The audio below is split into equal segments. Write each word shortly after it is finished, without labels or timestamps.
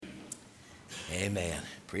Amen.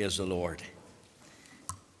 Praise the Lord.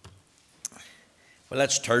 Well,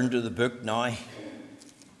 let's turn to the book now.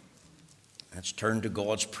 Let's turn to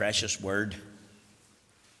God's precious word.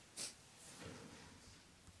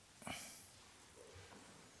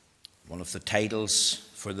 One of the titles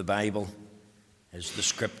for the Bible is the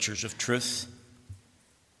Scriptures of Truth.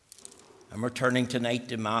 And we're turning tonight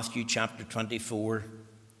to Matthew chapter 24.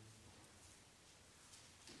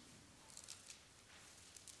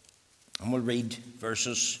 And we'll read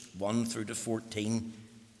verses 1 through to 14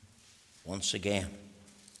 once again.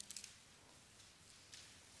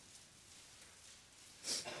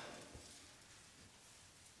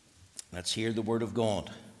 Let's hear the word of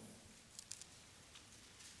God.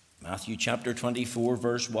 Matthew chapter 24,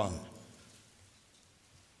 verse 1.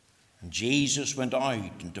 And Jesus went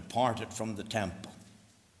out and departed from the temple.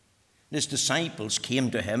 And his disciples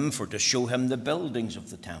came to him to show him the buildings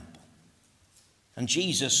of the temple. And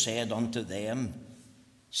Jesus said unto them,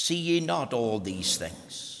 See ye not all these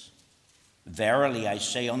things? Verily I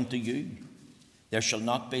say unto you, there shall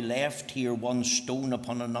not be left here one stone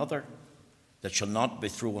upon another that shall not be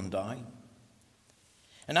thrown down.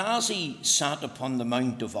 And as he sat upon the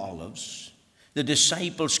Mount of Olives, the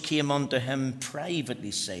disciples came unto him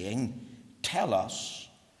privately, saying, Tell us,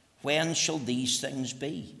 when shall these things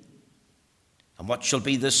be? And what shall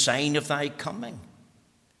be the sign of thy coming,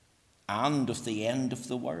 and of the end of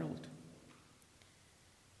the world?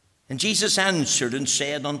 And Jesus answered and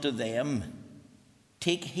said unto them,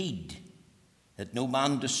 Take heed that no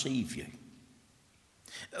man deceive you.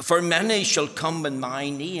 For many shall come in my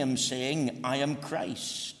name, saying, I am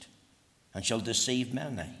Christ, and shall deceive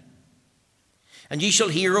many. And ye shall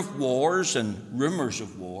hear of wars and rumors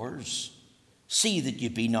of wars. See that ye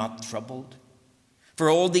be not troubled, for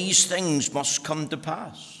all these things must come to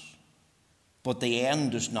pass. But the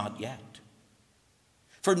end is not yet.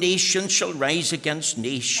 For nation shall rise against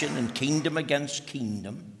nation, and kingdom against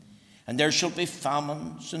kingdom. And there shall be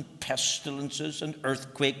famines and pestilences and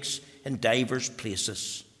earthquakes in divers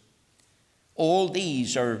places. All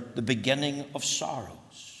these are the beginning of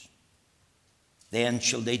sorrows. Then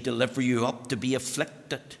shall they deliver you up to be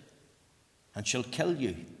afflicted, and shall kill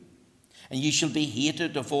you. And ye shall be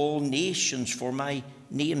hated of all nations for my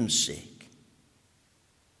name's sake.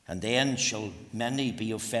 And then shall many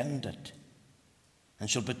be offended, and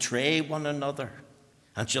shall betray one another,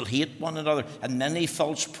 and shall hate one another. And many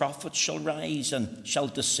false prophets shall rise, and shall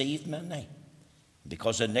deceive many.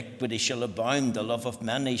 Because iniquity shall abound, the love of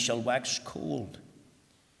many shall wax cold.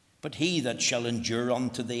 But he that shall endure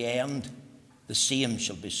unto the end, the same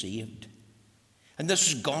shall be saved. And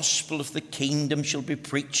this gospel of the kingdom shall be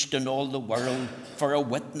preached in all the world for a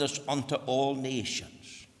witness unto all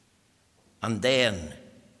nations. And then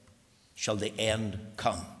shall the end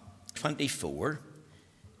come. 24,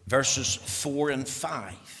 verses 4 and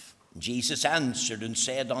 5. Jesus answered and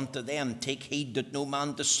said unto them, Take heed that no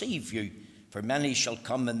man deceive you, for many shall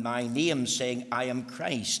come in my name, saying, I am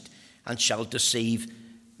Christ, and shall deceive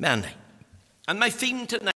many. And my theme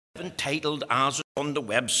tonight is entitled, as on the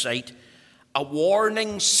website, A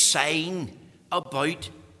Warning Sign About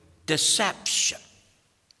Deception.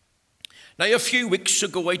 Now, a few weeks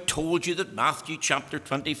ago, I told you that Matthew chapter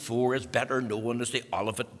 24 is better known as the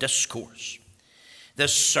Olivet Discourse.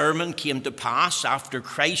 This sermon came to pass after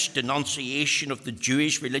Christ's denunciation of the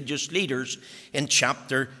Jewish religious leaders in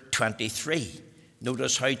chapter 23.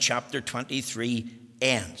 Notice how chapter 23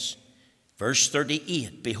 ends. Verse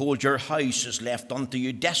 38, Behold, your house is left unto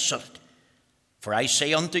you desolate. For I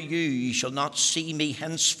say unto you, ye shall not see me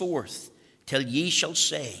henceforth, till ye shall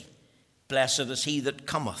say, Blessed is he that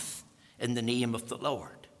cometh in the name of the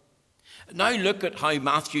Lord. Now look at how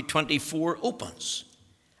Matthew 24 opens.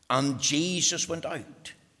 And Jesus went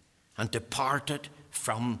out and departed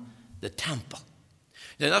from the temple.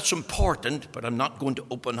 Now that's important, but I'm not going to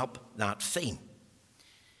open up that theme.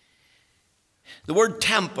 The word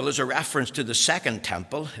temple is a reference to the second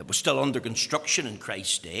temple. It was still under construction in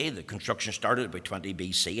Christ's day. The construction started about 20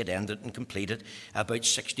 BC. It ended and completed about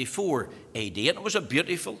 64 AD. And it was a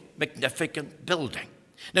beautiful, magnificent building.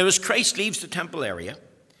 Now, as Christ leaves the temple area,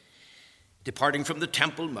 departing from the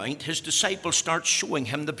Temple Mount, his disciples start showing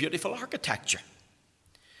him the beautiful architecture.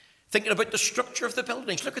 Thinking about the structure of the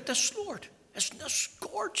buildings. Look at this, Lord. Isn't this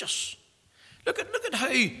gorgeous? Look at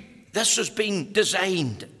how this has been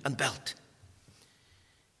designed and built.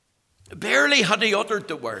 Barely had he uttered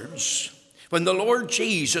the words when the Lord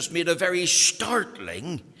Jesus made a very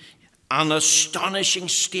startling and astonishing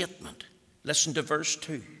statement. Listen to verse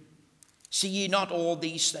 2. See ye not all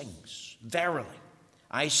these things? Verily,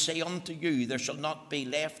 I say unto you, there shall not be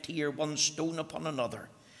left here one stone upon another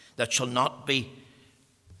that shall not be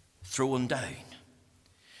thrown down.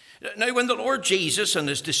 Now, when the Lord Jesus and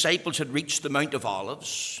his disciples had reached the Mount of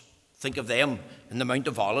Olives, think of them in the Mount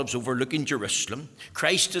of Olives overlooking Jerusalem.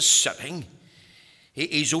 Christ is sitting.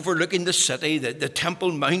 He's overlooking the city. The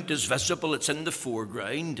Temple Mount is visible. It's in the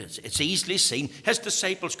foreground. It's easily seen. His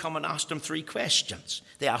disciples come and asked him 3 questions.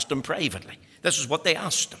 They asked him privately. This is what they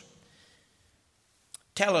asked him.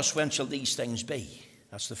 Tell us, when shall these things be?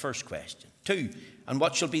 That's the first question. 2, and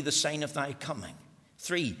what shall be the sign of thy coming?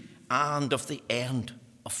 3, and of the end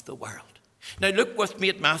of the world. Now look with me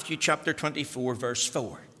at Matthew chapter 24, verse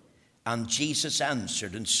 4. And Jesus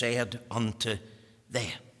answered and said unto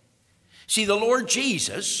them. See, the Lord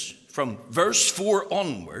Jesus, from verse 4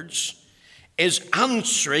 onwards, is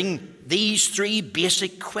answering these 3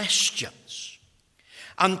 basic questions.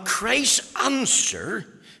 And Christ's answer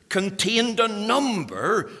contained a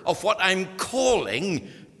number of what I'm calling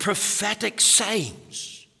prophetic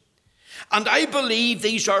signs. And I believe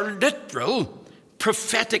these are literal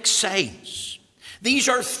prophetic signs. These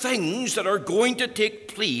are things that are going to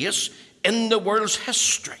take place in the world's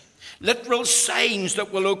history. Literal signs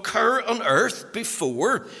that will occur on earth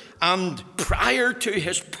before and prior to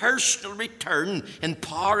his personal return in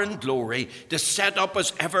power and glory to set up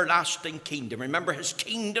his everlasting kingdom. Remember, his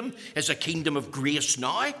kingdom is a kingdom of grace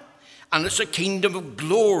now, and it's a kingdom of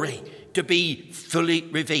glory to be fully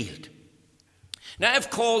revealed. Now,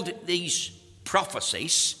 I've called these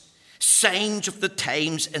prophecies signs of the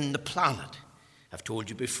times in the planet. I've told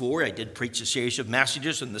you before, I did preach a series of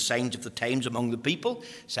messages on the signs of the times among the people.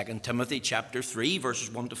 2 Timothy chapter 3,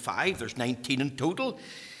 verses 1 to 5. There's 19 in total.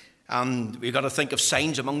 And we've got to think of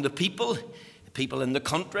signs among the people in the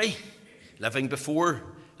country, living before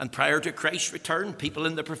and prior to Christ's return, people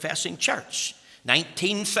in the professing church.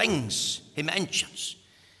 19 things he mentions.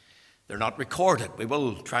 They're not recorded. We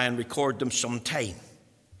will try and record them sometime.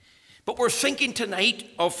 But we're thinking tonight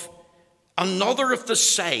of another of the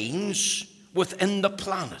signs within the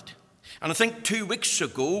planet. And I think 2 weeks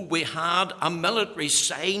ago we had a military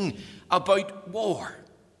sign about war.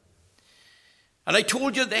 And I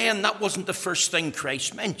told you then that wasn't the first thing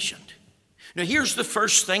Christ mentioned. Now here's the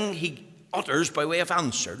first thing he utters by way of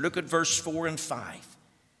answer. Look at verse 4 and 5.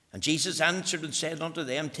 And Jesus answered and said unto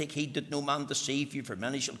them, Take heed that no man deceive you, for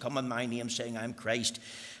many shall come in my name, saying, I am Christ,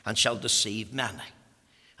 and shall deceive many.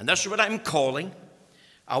 And that's what I'm calling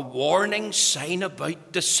a warning sign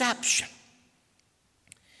about deception.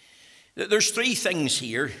 There's 3 things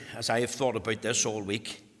here, as I have thought about this all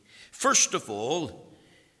week. First of all,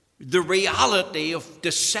 the reality of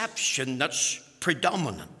deception that's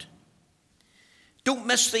predominant. Don't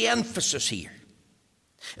miss the emphasis here.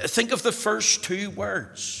 Think of the first 2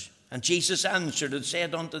 words. And Jesus answered and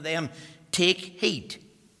said unto them, Take heed.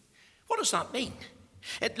 What does that mean?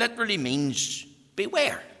 It literally means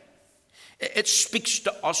beware. It speaks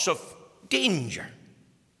to us of danger.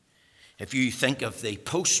 If you think of the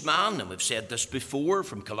postman, and we've said this before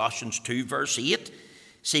from Colossians 2 verse 8,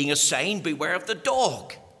 seeing a sign, beware of the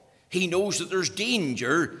dog. He knows that there's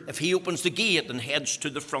danger if he opens the gate and heads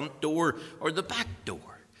to the front door or the back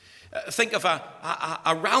door. Think of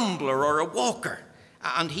a rambler or a walker,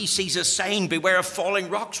 and he sees a sign, beware of falling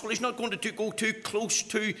rocks. Well, he's not going to go too close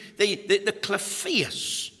to the cliff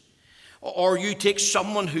face. Or you take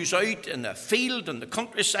someone who's out in the field, in the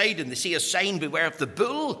countryside, and they see a sign, beware of the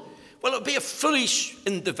bull. Well, it would be a foolish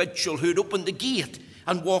individual who'd open the gate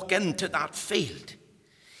and walk into that field.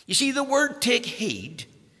 You see, the word take heed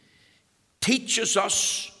teaches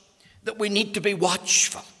us that we need to be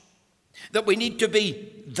watchful, that we need to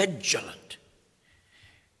be vigilant.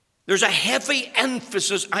 There's a heavy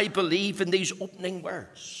emphasis, I believe, in these opening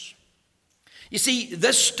words. You see,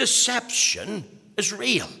 this deception is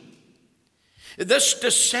real. This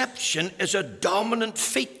deception is a dominant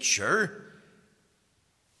feature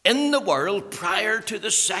in the world prior to the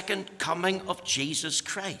second coming of Jesus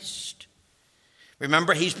Christ.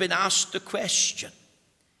 Remember, he's been asked a question.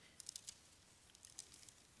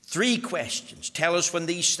 3 questions. Tell us when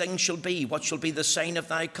these things shall be. What shall be the sign of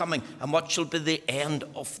thy coming? And what shall be the end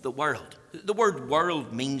of the world? The word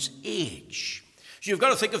world means age. So you've got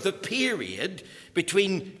to think of the period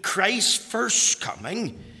between Christ's first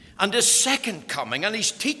coming and his second coming. And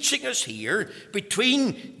he's teaching us here,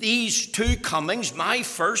 between these 2 comings, my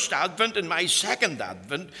first advent and my second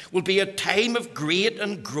advent, will be a time of great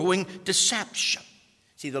and growing deception.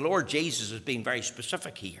 See, the Lord Jesus has been very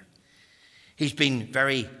specific here. He's been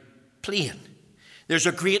very plain. There's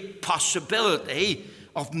a great possibility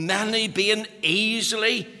of many being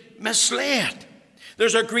easily misled.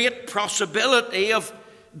 There's a great possibility of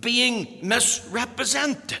being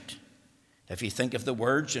misrepresented. If you think of the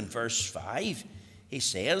words in verse 5, he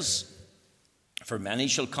says, For many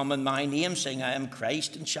shall come in my name, saying, I am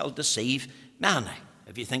Christ, and shall deceive many.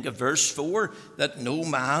 If you think of verse 4, that no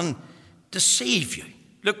man deceive you.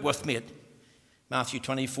 Look with me at Matthew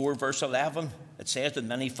 24, verse 11. It says that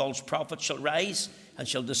many false prophets shall rise and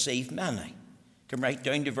shall deceive many. Come right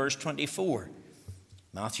down to verse 24.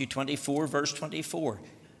 Matthew 24, verse 24.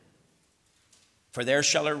 For there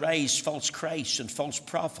shall arise false Christs and false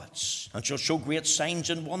prophets, and shall show great signs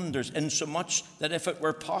and wonders, insomuch that if it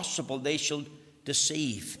were possible, they shall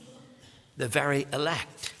deceive the very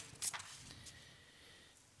elect.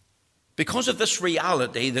 Because of this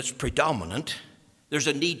reality that's predominant, there's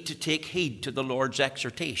a need to take heed to the Lord's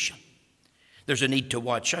exhortation. There's a need to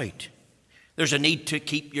watch out. There's a need to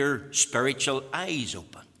keep your spiritual eyes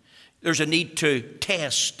open. There's a need to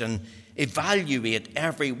test and evaluate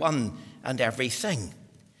everyone and everything.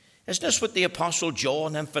 Isn't this what the Apostle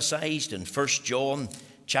John emphasized in 1 John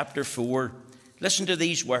chapter 4? Listen to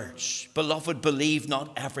these words. Beloved, believe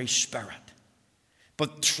not every spirit,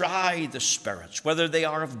 but try the spirits, whether they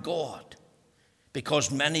are of God,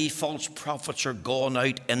 because many false prophets are gone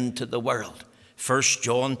out into the world. 1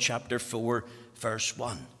 John chapter 4, verse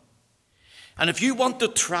 1. And if you want to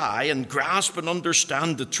try and grasp and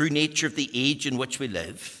understand the true nature of the age in which we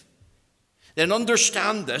live, then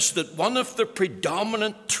understand this, that one of the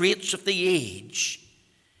predominant traits of the age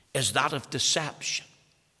is that of deception.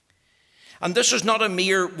 And this is not a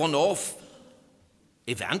mere one-off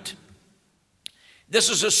event. This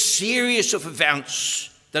is a series of events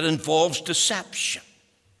that involves deception.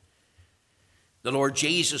 The Lord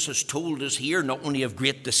Jesus has told us here not only of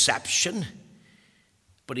great deception,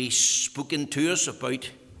 but he's spoken to us about,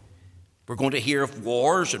 we're going to hear of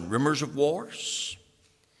wars and rumors of wars.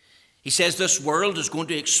 He says this world is going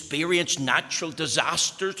to experience natural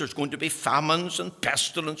disasters. There's going to be famines and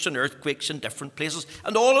pestilence and earthquakes in different places.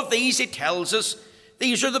 And all of these, he tells us,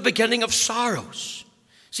 these are the beginning of sorrows.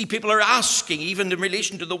 See, people are asking, even in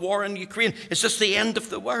relation to the war in Ukraine, is this the end of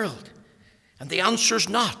the world? And the answer is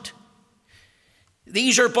not.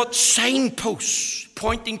 These are but signposts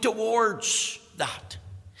pointing towards that.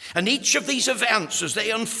 And each of these events, as they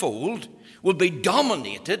unfold, will be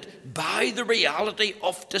dominated by the reality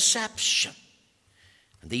of deception.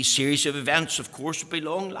 And these series of events, of course, will be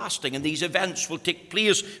long-lasting, and these events will take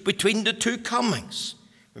place between the two comings.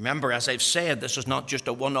 Remember, as I've said, this is not just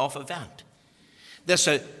a one-off event. This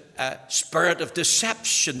spirit of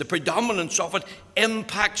deception, the predominance of it,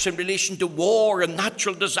 impacts in relation to war and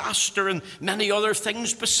natural disaster and many other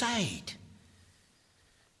things beside.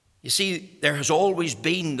 You see, there has always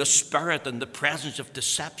been the spirit and the presence of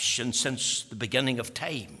deception since the beginning of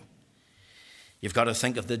time. You've got to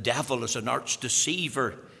think of the devil as an arch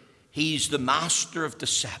deceiver. He's the master of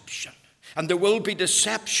deception. And there will be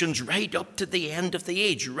deceptions right up to the end of the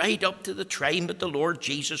age, right up to the time that the Lord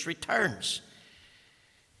Jesus returns.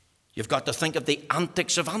 You've got to think of the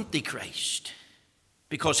antics of Antichrist,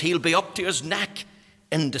 because he'll be up to his neck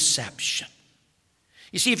in deception.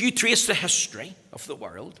 You see, if you trace the history of the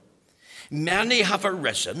world, many have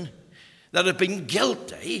arisen that have been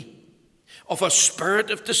guilty of a spirit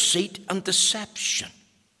of deceit and deception.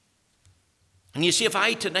 And you see, if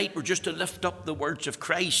I tonight were just to lift up the words of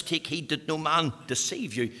Christ, take heed that no man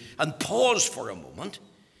deceive you, and pause for a moment,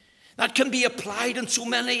 that can be applied in so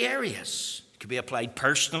many areas. It can be applied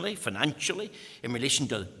personally, financially, in relation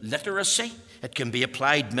to literacy. It can be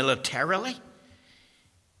applied militarily.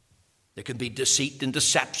 There can be deceit and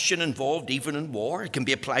deception involved even in war. It can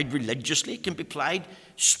be applied religiously. It can be applied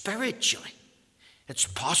spiritually. It's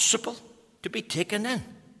possible to be taken in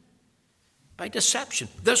by deception.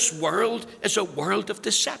 This world is a world of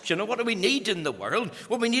deception. And what do we need in the world?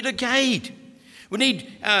 Well, we need a guide. We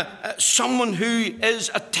need someone who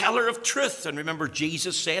is a teller of truth. And remember,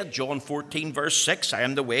 Jesus said, John 14, verse 6, I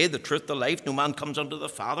am the way, the truth, the life. No man comes unto the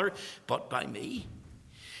Father but by me.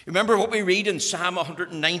 Remember what we read in Psalm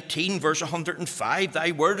 119, verse 105,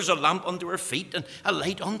 thy word is a lamp unto our feet and a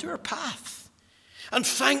light unto our path. And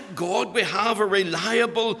thank God we have a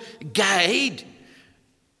reliable guide,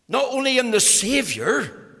 not only in the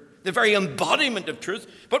Savior, the very embodiment of truth,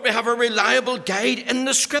 but we have a reliable guide in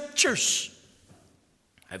the Scriptures.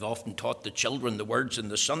 I've often taught the children the words in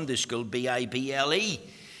the Sunday school, B-I-B-L-E,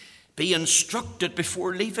 be instructed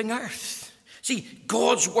before leaving earth. See,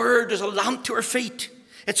 God's word is a lamp to our feet.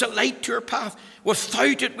 It's a light to our path.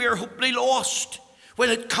 Without it, we are hopelessly lost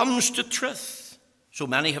when it comes to truth. So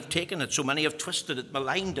many have taken it. So many have twisted it,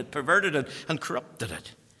 maligned it, perverted it, and corrupted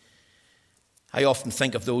it. I often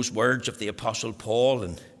think of those words of the Apostle Paul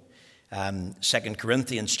in 2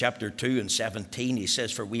 Corinthians chapter 2 and 17. He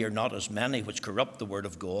says, for we are not as many which corrupt the word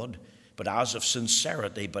of God, but as of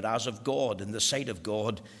sincerity, but as of God, in the sight of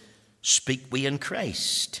God, speak we in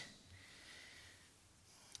Christ.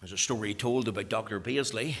 There's a story told about Dr.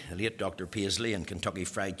 Paisley, the late Dr. Paisley, in Kentucky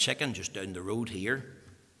Fried Chicken, just down the road here.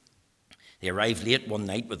 They arrived late one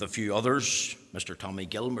night with a few others. Mr. Tommy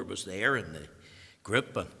Gilmer was there in the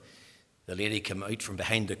group, and the lady came out from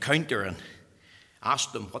behind the counter and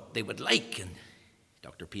asked them what they would like. And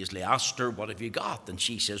Dr. Paisley asked her, "What have you got?" And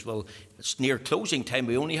she says, "Well, it's near closing time.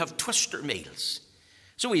 We only have twister meals."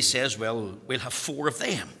 So he says, "Well, we'll have 4 of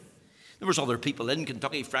them." There was other people in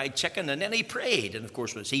Kentucky Fried Chicken, and then he prayed. And of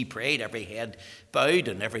course, as he prayed, every head bowed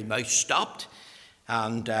and every mouth stopped.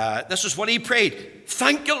 And this is what he prayed: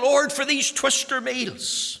 "Thank you, Lord, for these twister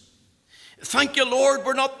meals. Thank you, Lord,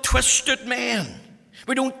 we're not twisted men.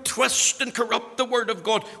 We don't twist and corrupt the word of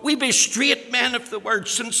God. We be straight men of the word,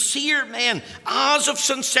 sincere men, as of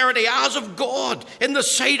sincerity, as of God, in the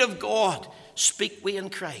sight of God. Speak we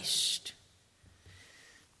in Christ."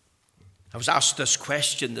 I was asked this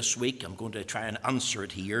question this week. I'm going to try and answer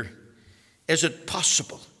it here. Is it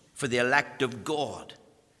possible for the elect of God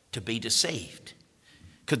to be deceived?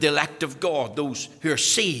 Could the elect of God, those who are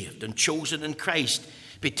saved and chosen in Christ,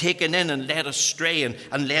 be taken in and led astray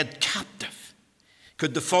and led captive?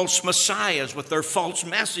 Could the false messiahs with their false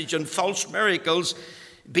message and false miracles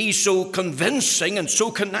be so convincing and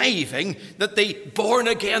so conniving that the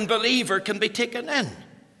born-again believer can be taken in?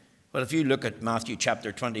 Well, if you look at Matthew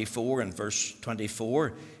chapter 24 and verse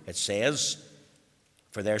 24, it says,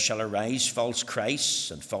 "For there shall arise false Christs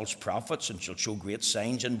and false prophets, and shall show great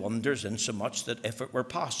signs and wonders, insomuch that if it were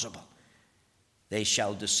possible, they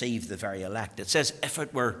shall deceive the very elect." It says, if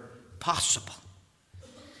it were possible.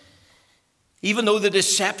 Even though the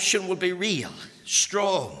deception will be real,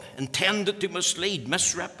 strong, intended to mislead,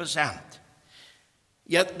 misrepresent,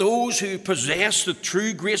 yet those who possess the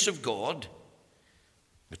true grace of God,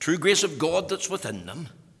 the true grace of God that's within them,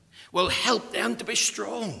 will help them to be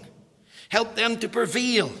strong, help them to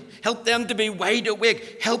prevail, help them to be wide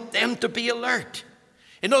awake, help them to be alert.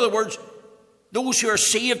 In other words, those who are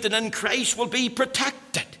saved and in Christ will be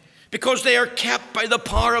protected because they are kept by the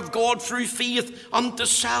power of God through faith unto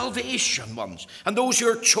salvation ones. And those who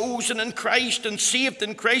are chosen in Christ and saved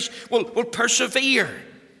in Christ will persevere,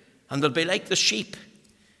 and they'll be like the sheep.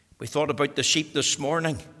 We thought about the sheep this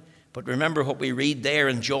morning. But remember what we read there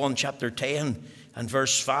in John chapter 10 and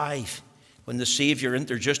verse 5, when the Savior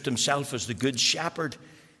introduced himself as the Good Shepherd.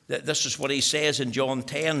 This is what he says in John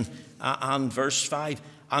 10 and verse 5,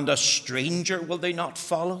 "And a stranger will they not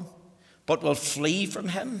follow, but will flee from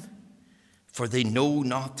him, for they know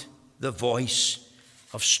not the voice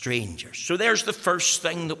of strangers." So there's the first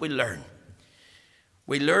thing that we learn.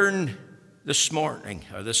 We learn this morning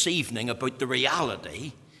or this evening about the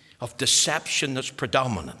reality of deception that's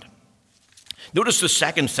predominant. Notice the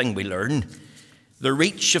second thing we learn, the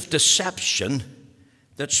reach of deception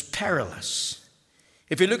that's perilous.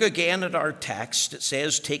 If you look again at our text, it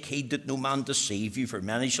says, "Take heed that no man deceive you, for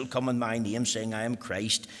many shall come in my name, saying, I am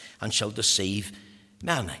Christ, and shall deceive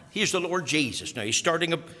many." Here's the Lord Jesus. Now, he's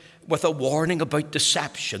starting with a warning about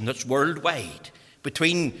deception that's worldwide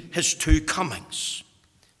between his 2 comings.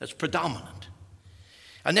 That's predominant.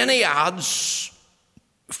 And then he adds,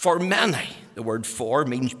 "For many," the word "for"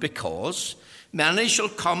 means because, "many shall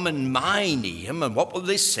come in my name," and what will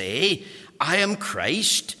they say? "I am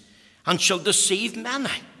Christ," and shall deceive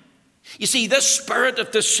many. You see, this spirit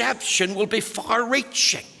of deception will be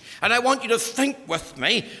far-reaching. And I want you to think with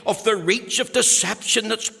me of the reach of deception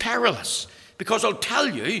that's perilous. Because I'll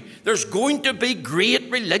tell you, there's going to be great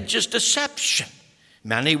religious deception.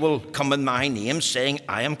 Many will come in my name saying,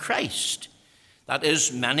 "I am Christ." That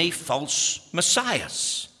is, many false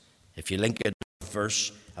messiahs. If you link it with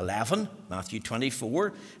verse 11, Matthew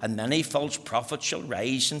 24, "And many false prophets shall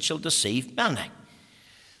rise and shall deceive many."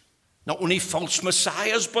 Not only false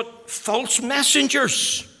messiahs, but false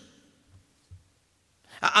messengers.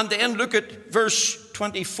 And then look at verse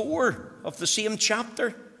 24 of the same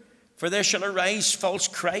chapter. "For there shall arise false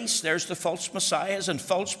Christs," there's the false messiahs, "and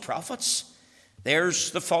false prophets," there's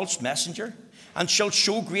the false messenger, "and shall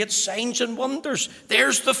show great signs and wonders,"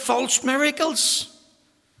 there's the false miracles.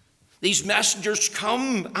 These messengers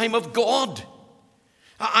come, "I'm of God.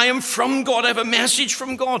 I am from God. I have a message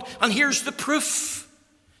from God. And here's the proof.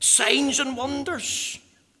 Signs and wonders."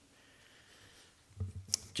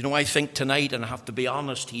 Do you know, I think tonight, and I have to be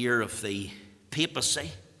honest here, of the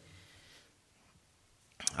papacy.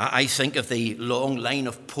 I think of the long line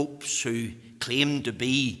of popes who claim to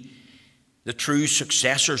be the true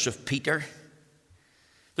successors of Peter.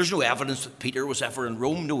 There's no evidence that Peter was ever in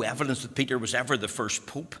Rome, no evidence that Peter was ever the first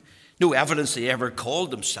pope, no evidence that he ever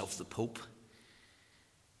called himself the pope.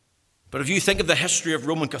 But if you think of the history of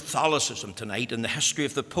Roman Catholicism tonight and the history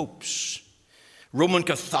of the popes, Roman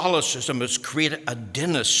Catholicism has created a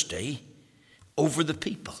dynasty over the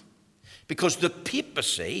people. Because the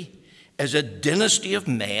papacy is a dynasty of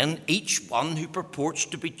men, each one who purports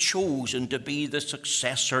to be chosen to be the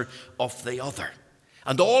successor of the other.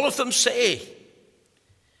 And all of them say,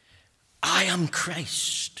 I am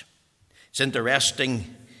Christ. It's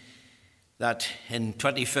interesting that in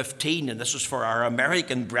 2015, and this is for our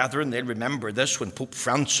American brethren, they'll remember this, when Pope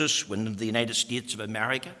Francis went into the United States of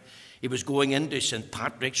America, he was going into St.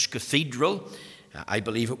 Patrick's Cathedral. I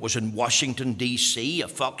believe it was in Washington, D.C. A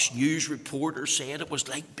Fox News reporter said it was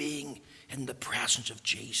like being in the presence of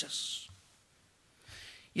Jesus.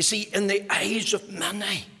 You see, in the eyes of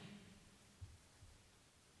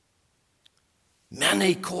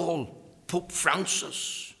many call Pope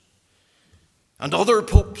Francis and other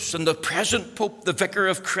popes and the present Pope the Vicar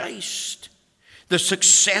of Christ, the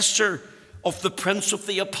successor of the Prince of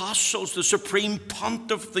the Apostles, the Supreme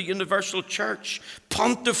Pontiff of the Universal Church,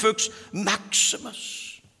 Pontifex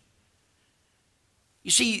Maximus. You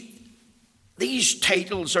see, these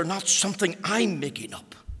titles are not something I'm making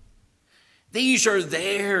up. These are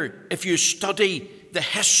there if you study the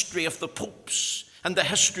history of the popes and the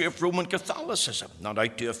history of Roman Catholicism. Not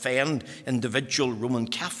out to offend individual Roman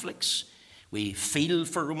Catholics. We feel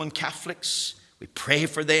for Roman Catholics. We pray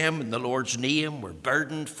for them in the Lord's name. We're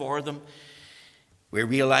burdened for them. We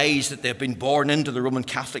realize that they've been born into the Roman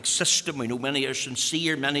Catholic system. We know many are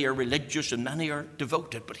sincere, many are religious, and many are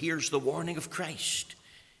devoted. But here's the warning of Christ.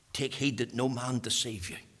 Take heed that no man deceive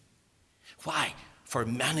you. Why? For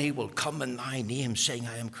many will come in my name, saying,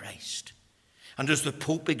 I am Christ. And does the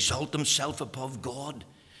Pope exalt himself above God?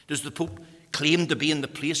 Does the Pope claim to be in the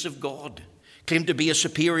place of God? Claim to be a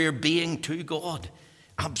superior being to God?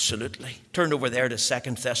 Absolutely. Turn over there to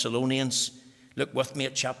 2 Thessalonians. Look with me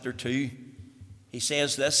at chapter 2. He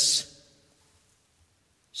says this,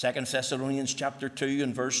 2 Thessalonians chapter 2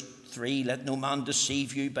 and verse 3, let no man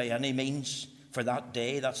deceive you by any means, for that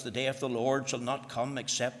day, that's the day of the Lord, shall not come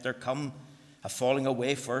except there come a falling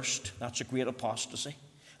away first. That's a great apostasy.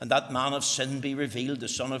 And that man of sin be revealed, the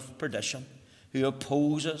son of perdition, who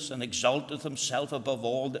opposes and exalteth himself above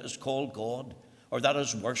all that is called God, or that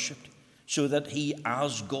is worshipped, so that he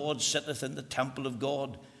as God sitteth in the temple of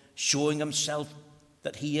God, showing himself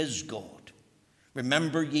that he is God.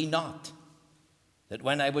 Remember ye not that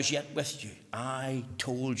when I was yet with you, I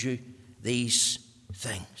told you these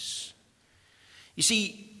things. You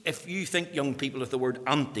see, if you think, young people, of the word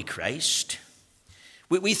Antichrist,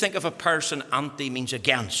 we think of a person, anti means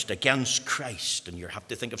against Christ. And you have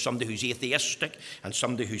to think of somebody who's atheistic and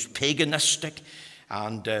somebody who's paganistic.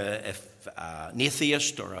 And if an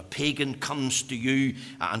atheist or a pagan comes to you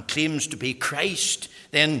and claims to be Christ,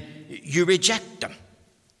 then you reject them.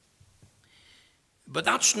 But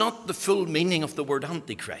that's not the full meaning of the word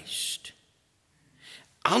Antichrist.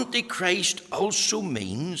 Antichrist also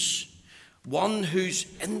means one who's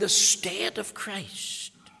in the stead of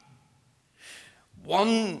Christ.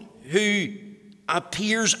 One who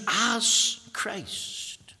appears as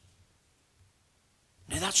Christ.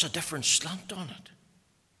 Now that's a different slant on it.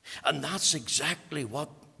 And that's exactly what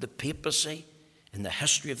the papacy in the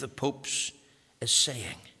history of the popes is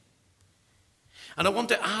saying. And I want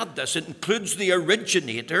to add this. It includes the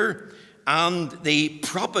originator and the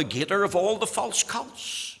propagator of all the false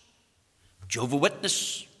cults. Jehovah's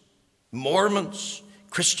Witnesses, Mormons,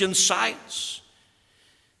 Christian Science,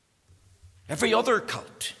 every other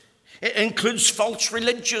cult. It includes false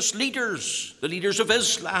religious leaders, the leaders of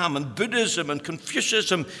Islam and Buddhism and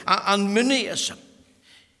Confucianism and Mooniism.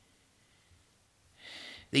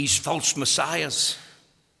 These false messiahs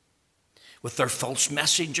with their false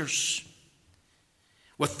messengers,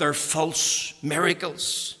 with their false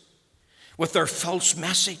miracles, with their false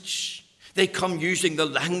message. They come using the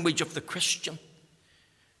language of the Christian.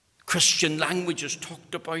 Christian language is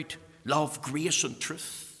talked about, love, grace, and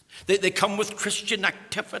truth. They come with Christian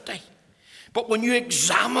activity. But when you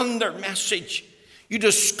examine their message, you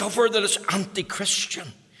discover that it's anti-Christian,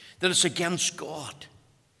 that it's against God.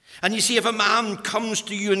 And you see, if a man comes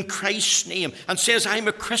to you in Christ's name and says, I'm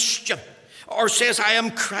a Christian, or says, I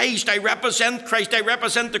am Christ, I represent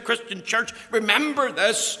the Christian church, remember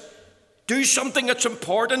this. Do something that's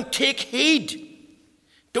important. Take heed.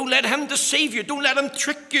 Don't let him deceive you. Don't let him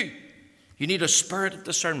trick you. You need a spirit of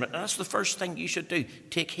discernment. And that's the first thing you should do.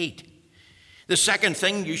 Take heed. The second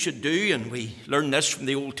thing you should do, and we learn this from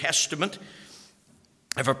the Old Testament,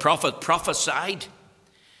 if a prophet prophesied,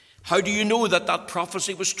 how do you know that that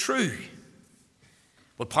prophecy was true?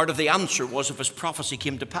 Well, part of the answer was if his prophecy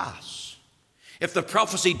came to pass. If the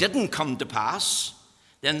prophecy didn't come to pass,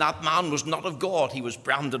 then that man was not of God. He was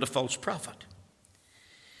branded a false prophet.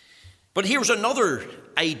 But here's another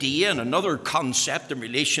idea and another concept in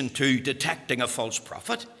relation to detecting a false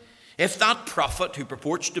prophet. If that prophet who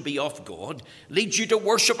purports to be of God leads you to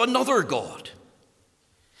worship another god,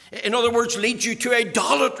 in other words, leads you to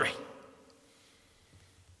idolatry,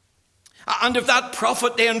 and if that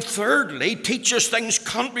prophet then thirdly teaches things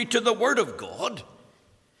contrary to the word of God,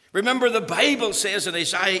 remember the Bible says in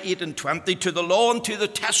Isaiah 8:20, to the law and to the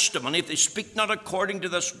testimony, if they speak not according to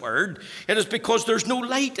this word, it is because there's no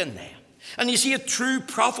light in them. And you see, a true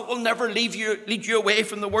prophet will never lead you away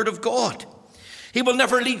from the word of God. He will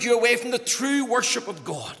never lead you away from the true worship of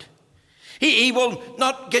God. He will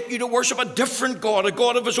not get you to worship a different God, a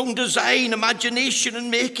God of his own design, imagination,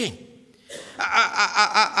 and making.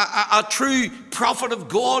 A true prophet of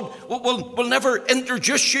God will never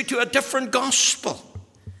introduce you to a different gospel.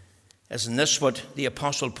 Isn't this what the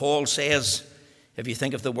Apostle Paul says? If you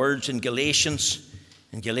think of the words in Galatians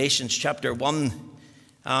chapter 1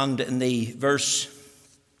 and in the verse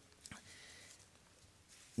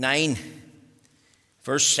 9,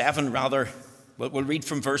 verse 7 rather, we'll read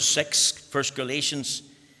from verse 6, 1 Galatians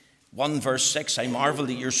 1 verse 6, I marvel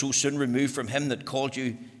that you're so soon removed from him that called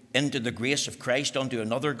you into the grace of Christ unto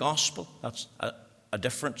another gospel. That's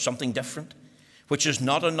something different, which is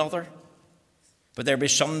not another. But there be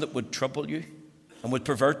some that would trouble you and would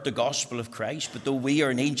pervert the gospel of Christ. But though we or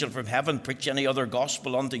an angel from heaven preach any other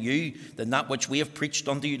gospel unto you than that which we have preached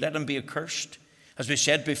unto you, let him be accursed. As we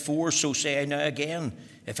said before, so say I now again,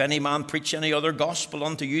 if any man preach any other gospel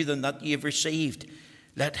unto you than that ye have received,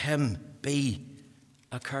 let him be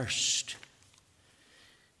accursed.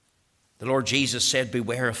 The Lord Jesus said,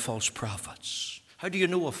 beware of false prophets. How do you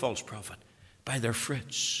know a false prophet? By their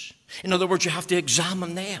fruits. In other words, you have to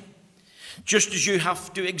examine them. Just as you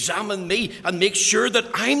have to examine me and make sure that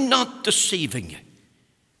I'm not deceiving you.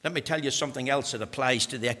 Let me tell you something else that applies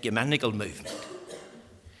to the ecumenical movement.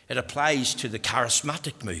 It applies to the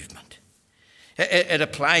charismatic movement. It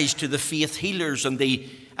applies to the faith healers and the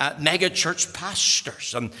mega church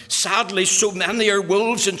pastors. And sadly, so many are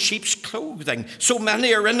wolves in sheep's clothing. So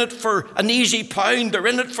many are in it for an easy pound. They're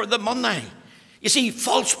in it for the money. You see,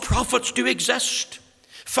 false prophets do exist.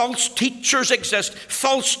 False teachers exist.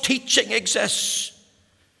 False teaching exists.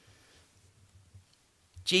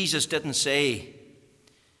 Jesus didn't say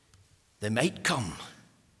they might come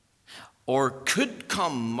or could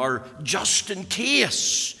come or just in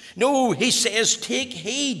case. No, he says, take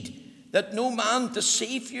heed that no man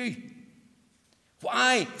deceive you.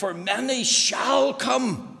 Why? For many shall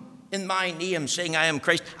come in my name, saying I am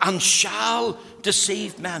Christ, and shall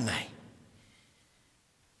deceive many.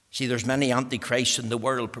 See, there's many antichrists in the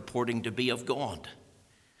world purporting to be of God.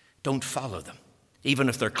 Don't follow them. Even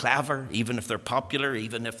if they're clever, even if they're popular,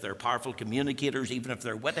 even if they're powerful communicators, even if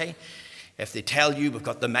they're witty. If they tell you we've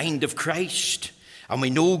got the mind of Christ and we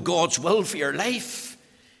know God's will for your life,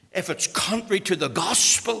 if it's contrary to the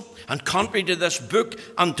gospel and contrary to this book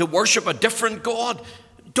and to worship a different God,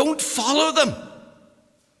 don't follow them.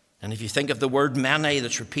 And if you think of the word many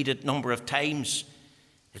that's repeated a number of times,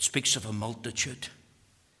 it speaks of a multitude.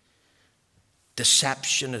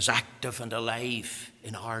 Deception is active and alive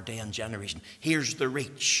in our day and generation. Here's the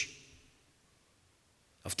reach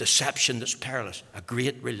of deception that's perilous, a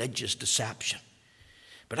great religious deception.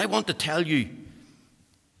 But I want to tell you,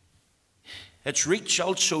 its reach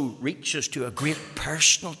also reaches to a great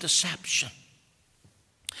personal deception.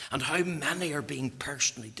 And how many are being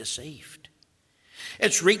personally deceived.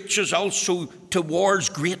 Its reaches also towards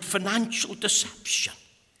great financial deception.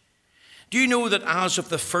 Do you know that as of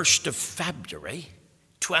the 1st of February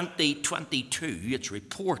 2022, it's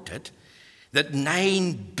reported that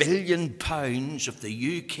 £9 billion of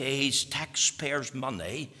the UK's taxpayers'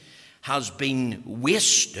 money has been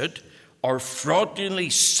wasted or fraudulently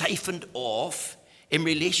siphoned off in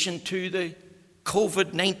relation to the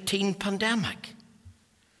COVID-19 pandemic?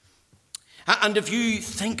 And if you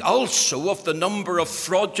think also of the number of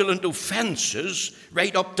fraudulent offences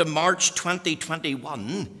right up to March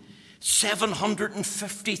 2021,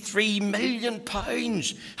 £753 million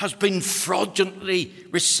has been fraudulently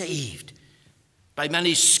received by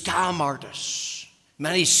many scam artists,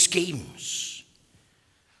 many schemes.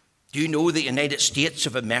 Do you know the United States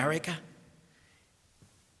of America?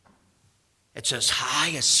 It's as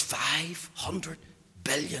high as $500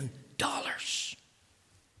 billion.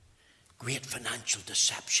 Great financial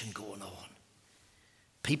deception going on.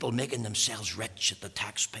 People making themselves rich at the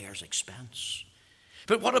taxpayer's expense.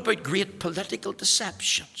 But what about great political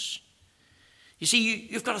deceptions? You see,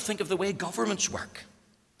 you've got to think of the way governments work.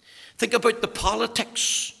 Think about the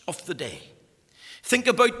politics of the day. Think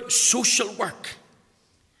about social work.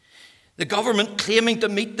 The government claiming to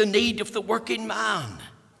meet the need of the working man.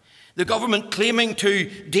 The government claiming to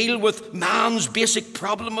deal with man's basic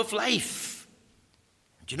problem of life.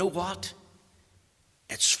 Do you know what?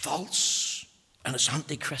 It's false and it's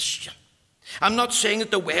anti-Christian. I'm not saying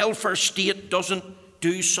that the welfare state doesn't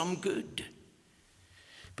do some good.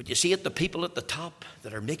 But you see it, the people at the top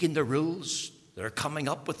that are making the rules, that are coming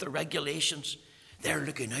up with the regulations, they're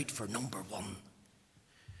looking out for number one.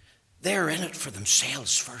 They're in it for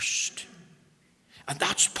themselves first. And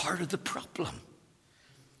that's part of the problem.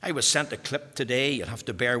 I was sent a clip today, you'll have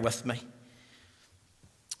to bear with me,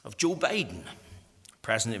 of Joe Biden,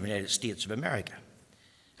 President of the United States of America.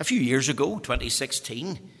 A few years ago,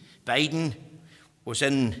 2016, Biden was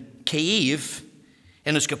in Kyiv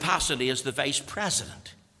in his capacity as the vice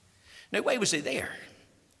president. Now, why was he there?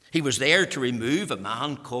 He was there to remove a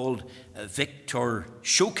man called Viktor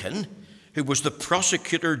Shokin, who was the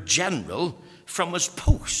prosecutor general, from his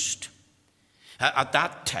post. At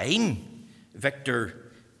that time,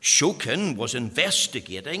 Viktor Shokin was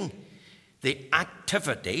investigating the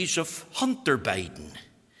activities of Hunter Biden,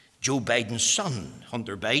 Joe Biden's son.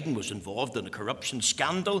 Hunter Biden was involved in a corruption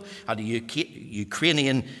scandal at a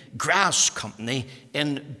Ukrainian grass company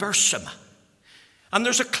in Bursima. And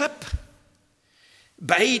there's a clip.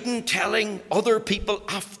 Biden telling other people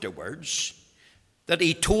afterwards that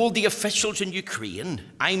he told the officials in Ukraine,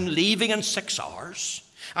 I'm leaving in 6 hours,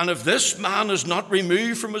 and if this man is not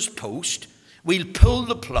removed from his post, we'll pull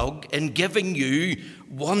the plug in giving you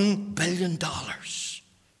 $1 billion.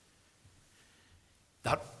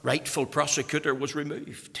 That rightful prosecutor was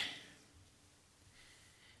removed.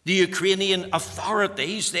 The Ukrainian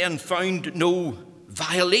authorities then found no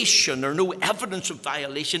violation or no evidence of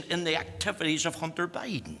violation in the activities of Hunter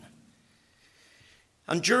Biden.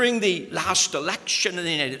 And during the last election in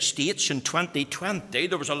the United States in 2020,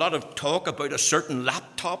 there was a lot of talk about a certain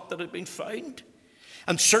laptop that had been found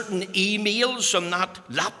and certain emails on that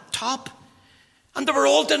laptop, and they were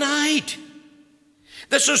all denied.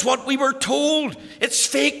 This is what we were told. It's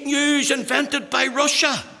fake news invented by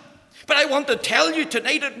Russia. But I want to tell you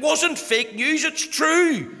tonight, it wasn't fake news, it's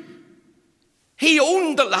true. He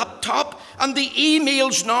owned the laptop, and the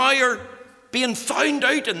emails now are being found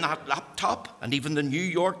out in that laptop. And even the New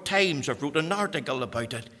York Times have wrote an article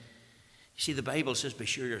about it. You see, the Bible says, be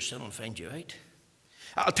sure your sin will find you out.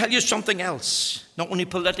 I'll tell you something else. Not only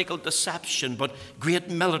political deception, but great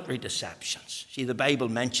military deceptions. See, the Bible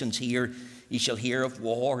mentions here, ye shall hear of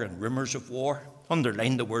war and rumors of war.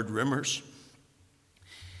 Underline the word rumors.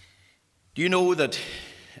 Do you know that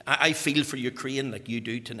I feel for Ukraine like you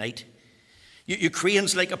do tonight?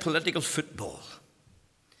 Ukraine's like a political football.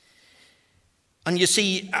 And you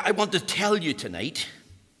see, I want to tell you tonight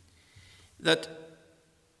that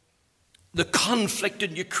the conflict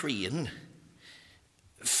in Ukraine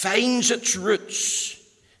finds its roots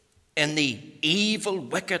in the evil,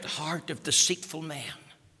 wicked heart of deceitful men.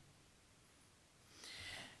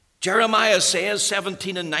 Jeremiah says,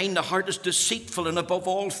 17:9, the heart is deceitful and above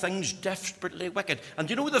all things desperately wicked. And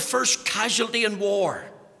do you know the first casualty in war?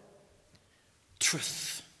 Truth.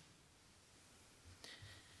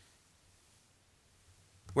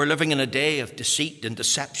 We're living in a day of deceit and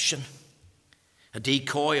deception. A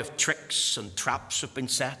decoy of tricks and traps have been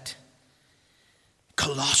set.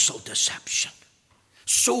 Colossal deception.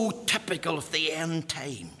 So typical of the end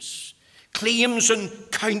times. Claims and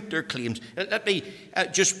counterclaims. Let me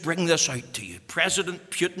just bring this out to you. President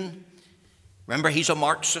Putin, remember, he's a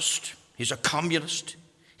Marxist, he's a communist,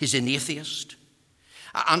 he's an atheist.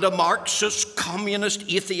 And a Marxist, communist,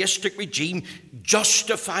 atheistic regime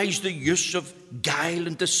justifies the use of guile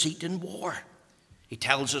and deceit in war. He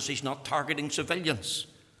tells us he's not targeting civilians.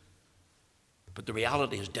 But the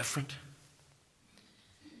reality is different.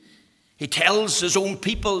 He tells his own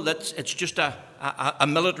people that it's just a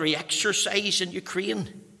military exercise in Ukraine.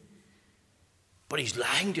 But he's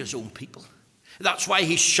lying to his own people. That's why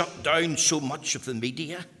he shut down so much of the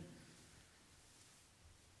media.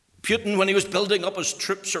 Putin, when he was building up his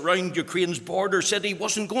troops around Ukraine's border, said he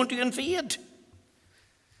wasn't going to invade.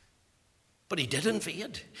 But he did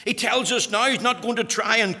invade. He tells us now he's not going to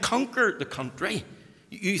try and conquer the country.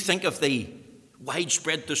 You think of the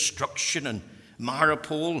widespread destruction in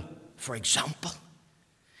Mariupol, for example.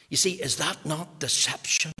 You see, is that not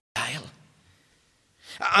deception?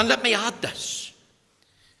 And let me add this.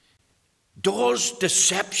 Does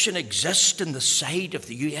deception exist in the side of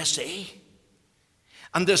the USA?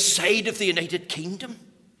 And the side of the United Kingdom?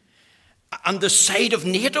 And the side of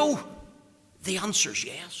NATO? The answer is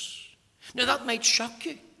yes. Now that might shock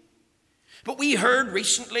you. But we heard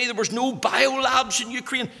recently there was no biolabs in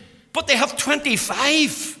Ukraine, but they have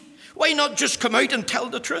 25. Why not just come out and tell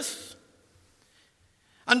the truth?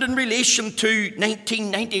 And in relation to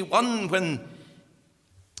 1991, when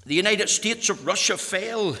the United States of Russia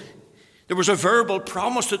fell, there was a verbal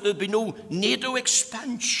promise that there'd be no NATO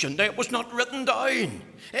expansion. Now, it was not written down.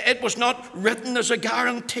 It was not written as a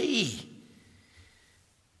guarantee.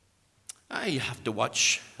 I have to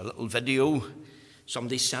watch a little video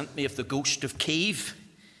somebody sent me of the ghost of Kiev.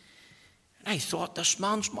 And I thought, this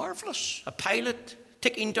man's marvellous. A pilot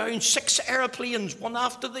taking down 6 airplanes, one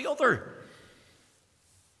after the other.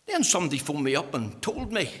 Then somebody phoned me up and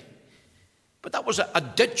told me, but that was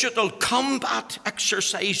a digital combat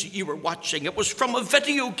exercise that you were watching. It was from a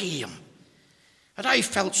video game. And I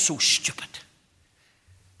felt so stupid.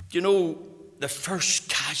 You know, the first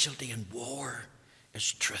casualty in war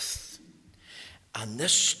is truth. And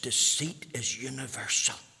this deceit is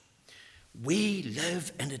universal. We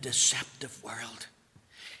live in a deceptive world.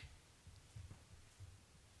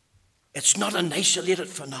 It's not an isolated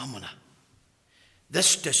phenomenon.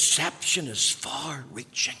 This deception is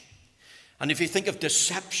far-reaching. And if you think of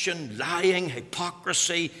deception, lying,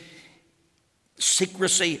 hypocrisy,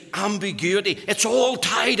 secrecy, ambiguity, it's all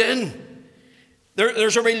tied in.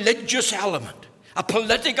 There's a religious element, a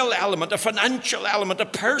political element, a financial element, a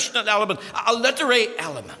personal element, a literary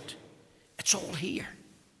element. It's all here.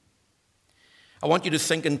 I want you to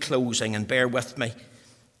think in closing, and bear with me,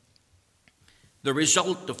 the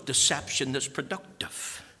result of deception that's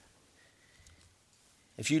productive.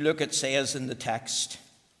 If you look, it says in the text,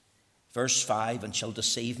 verse 5, and shall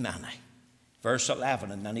deceive many. Verse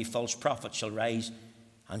 11, and many false prophets shall rise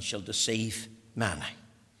and shall deceive many.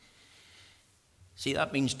 See,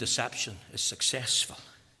 that means deception is successful.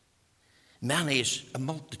 Many is a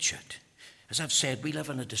multitude. As I've said, we live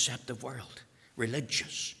in a deceptive world.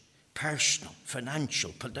 Religious, personal,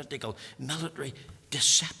 financial, political, military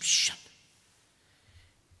deception.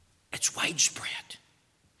 It's widespread.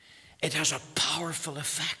 It has a powerful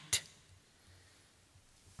effect.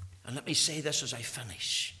 And let me say this as I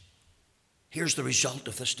finish. Here's the result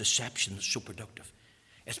of this deception that's so productive.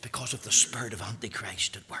 It's because of the spirit of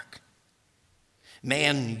Antichrist at work.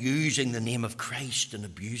 Men using the name of Christ and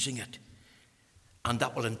abusing it. And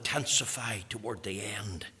that will intensify toward the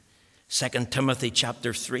end. 2 Timothy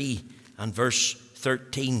chapter 3 and verse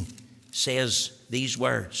 13 says these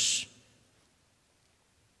words.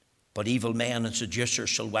 But evil men and seducers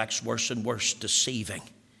shall wax worse and worse, deceiving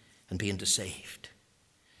and being deceived.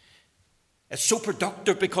 It's so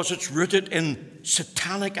productive because it's rooted in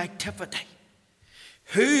satanic activity.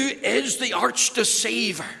 Who is the arch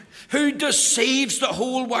deceiver? Who deceives the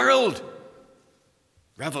whole world?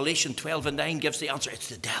 Revelation 12 and 9 gives the answer. It's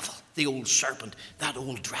the devil, the old serpent, that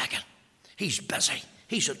old dragon. He's busy.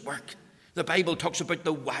 He's at work. The Bible talks about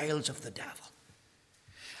the wiles of the devil.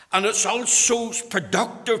 And it's also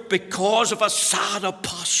productive because of a sad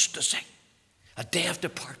apostasy, a day of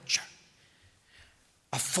departure,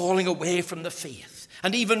 a falling away from the faith.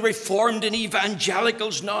 And even Reformed and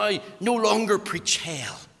evangelicals now no longer preach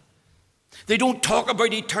hell. They don't talk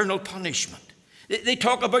about eternal punishment. They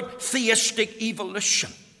talk about theistic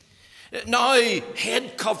evolution. Now,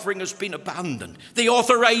 head covering has been abandoned. The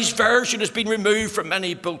authorized version has been removed from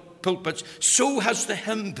many pulpits. So has the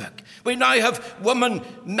hymn book. We now have women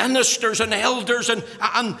ministers and elders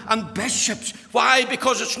and bishops. Why?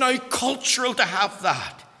 Because it's now cultural to have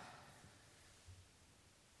that.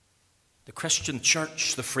 The Christian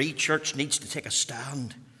church, the free church, needs to take a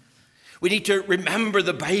stand. We need to remember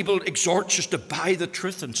the Bible exhorts us to buy the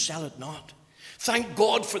truth and sell it not. Thank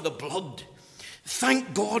God for the blood.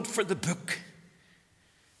 Thank God for the book.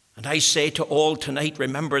 And I say to all tonight,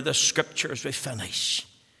 remember this scripture as we finish.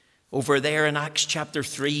 Over there in Acts chapter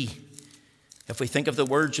 3, if we think of the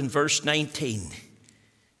words in verse 19,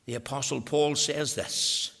 the Apostle Paul says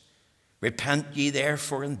this, repent ye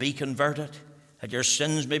therefore and be converted, that your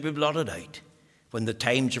sins may be blotted out, when the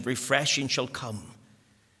times of refreshing shall come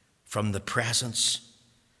from the presence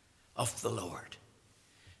of the Lord.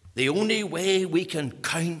 The only way we can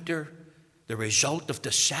counter the result of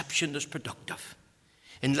deception is productive.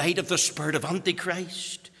 In light of the spirit of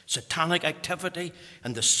Antichrist, satanic activity,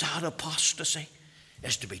 and the sad apostasy,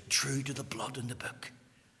 is to be true to the blood in the book.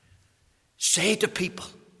 Say to people,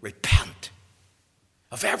 repent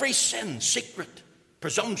of every sin, secret,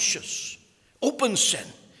 presumptuous, open sin,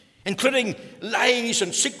 including lies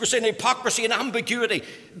and secrecy and hypocrisy and ambiguity.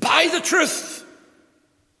 Buy the truth.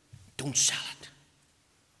 Don't sell it.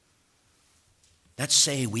 Let's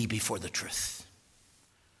say we before the truth.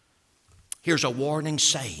 Here's a warning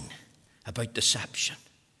sign about deception.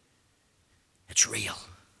 It's real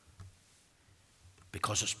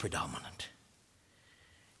because it's predominant.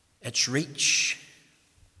 Its reach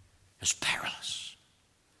is perilous.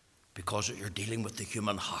 because you're dealing with the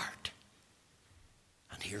human heart.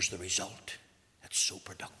 And here's the result. It's so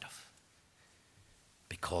productive.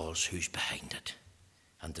 Because who's behind it?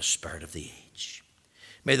 And the spirit of the age.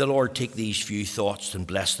 May the Lord take these few thoughts and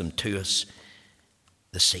bless them to us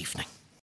this evening.